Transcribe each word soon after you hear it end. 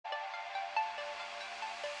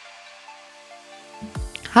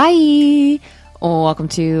Hi, welcome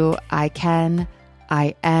to I Can,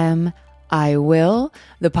 I Am, I Will,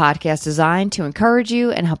 the podcast designed to encourage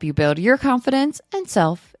you and help you build your confidence and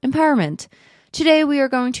self-empowerment. Today, we are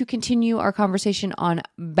going to continue our conversation on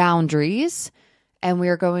boundaries, and we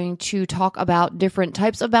are going to talk about different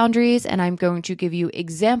types of boundaries, and I'm going to give you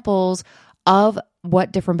examples of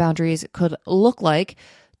what different boundaries could look like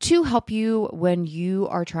to help you when you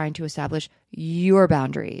are trying to establish your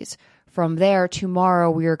boundaries. From there,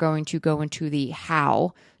 tomorrow, we are going to go into the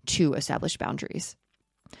how to establish boundaries.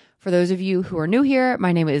 For those of you who are new here,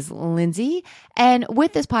 my name is Lindsay, and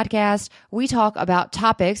with this podcast, we talk about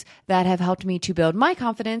topics that have helped me to build my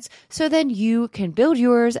confidence so then you can build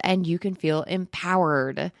yours and you can feel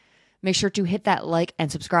empowered. Make sure to hit that like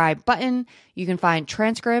and subscribe button. You can find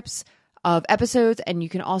transcripts of episodes, and you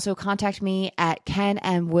can also contact me at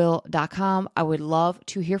canandwill.com. I would love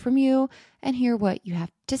to hear from you and hear what you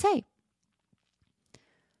have to say.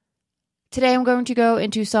 Today, I'm going to go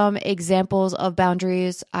into some examples of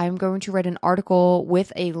boundaries. I'm going to write an article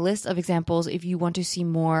with a list of examples. If you want to see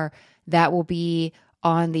more, that will be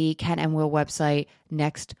on the Can and Will website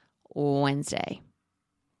next Wednesday.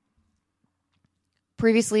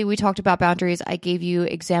 Previously, we talked about boundaries. I gave you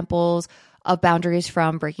examples of boundaries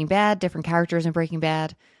from Breaking Bad, different characters in Breaking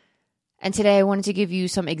Bad. And today, I wanted to give you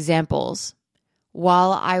some examples.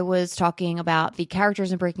 While I was talking about the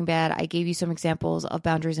characters in Breaking Bad, I gave you some examples of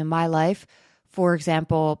boundaries in my life. For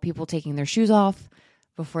example, people taking their shoes off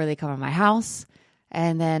before they come in my house.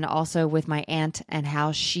 And then also with my aunt and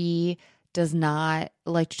how she does not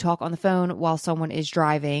like to talk on the phone while someone is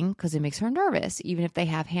driving because it makes her nervous, even if they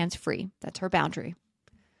have hands-free. That's her boundary.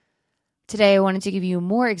 Today, I wanted to give you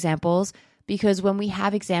more examples because when we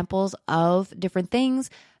have examples of different things,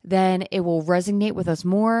 then it will resonate with us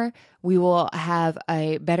more. We will have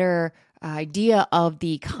a better idea of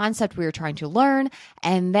the concept we are trying to learn,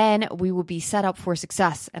 and then we will be set up for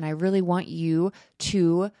success. And I really want you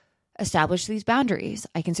to establish these boundaries.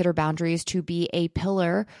 I consider boundaries to be a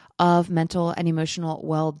pillar of mental and emotional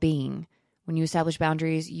well-being. When you establish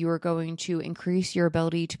boundaries, you are going to increase your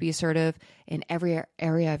ability to be assertive in every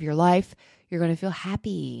area of your life. You're going to feel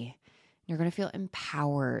happy. You're going to feel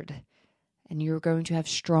empowered. And you're going to have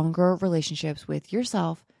stronger relationships with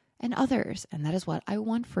yourself and others. And that is what I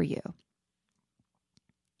want for you.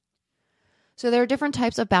 So there are different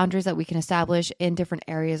types of boundaries that we can establish in different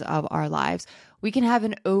areas of our lives. We can have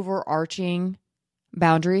an overarching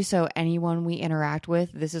boundary. So anyone we interact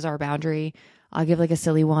with, this is our boundary. I'll give like a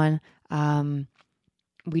silly one.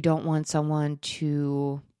 We don't want someone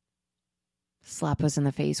to slap us in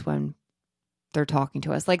the face when they're talking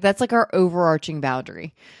to us. Like that's like our overarching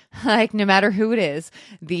boundary. Like no matter who it is,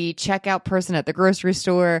 the checkout person at the grocery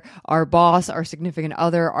store, our boss, our significant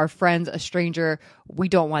other, our friends, a stranger, we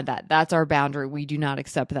don't want that. That's our boundary. We do not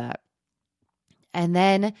accept that. And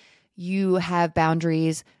then you have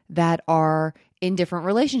boundaries that are in different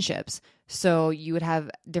relationships. So you would have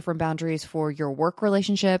different boundaries for your work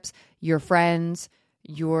relationships, your friends,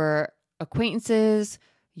 your acquaintances,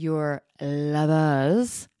 your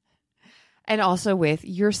lovers, and also with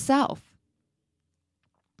yourself.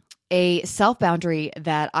 A self-boundary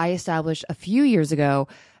that I established a few years ago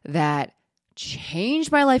that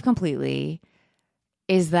changed my life completely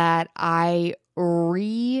is that I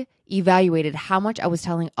re-evaluated how much I was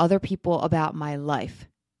telling other people about my life.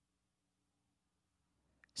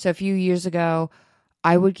 So a few years ago,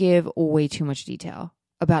 I would give way too much detail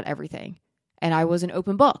about everything. And I was an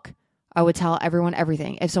open book. I would tell everyone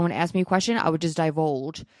everything. If someone asked me a question, I would just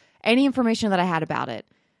divulge any information that I had about it.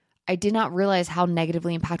 I did not realize how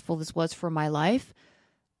negatively impactful this was for my life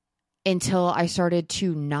until I started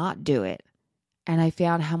to not do it. And I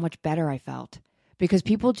found how much better I felt. Because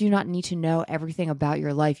people do not need to know everything about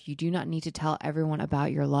your life. You do not need to tell everyone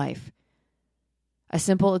about your life. A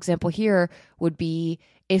simple example here would be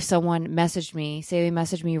if someone messaged me, say they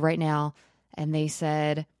messaged me right now, and they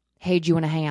said, hey, do you want to hang out?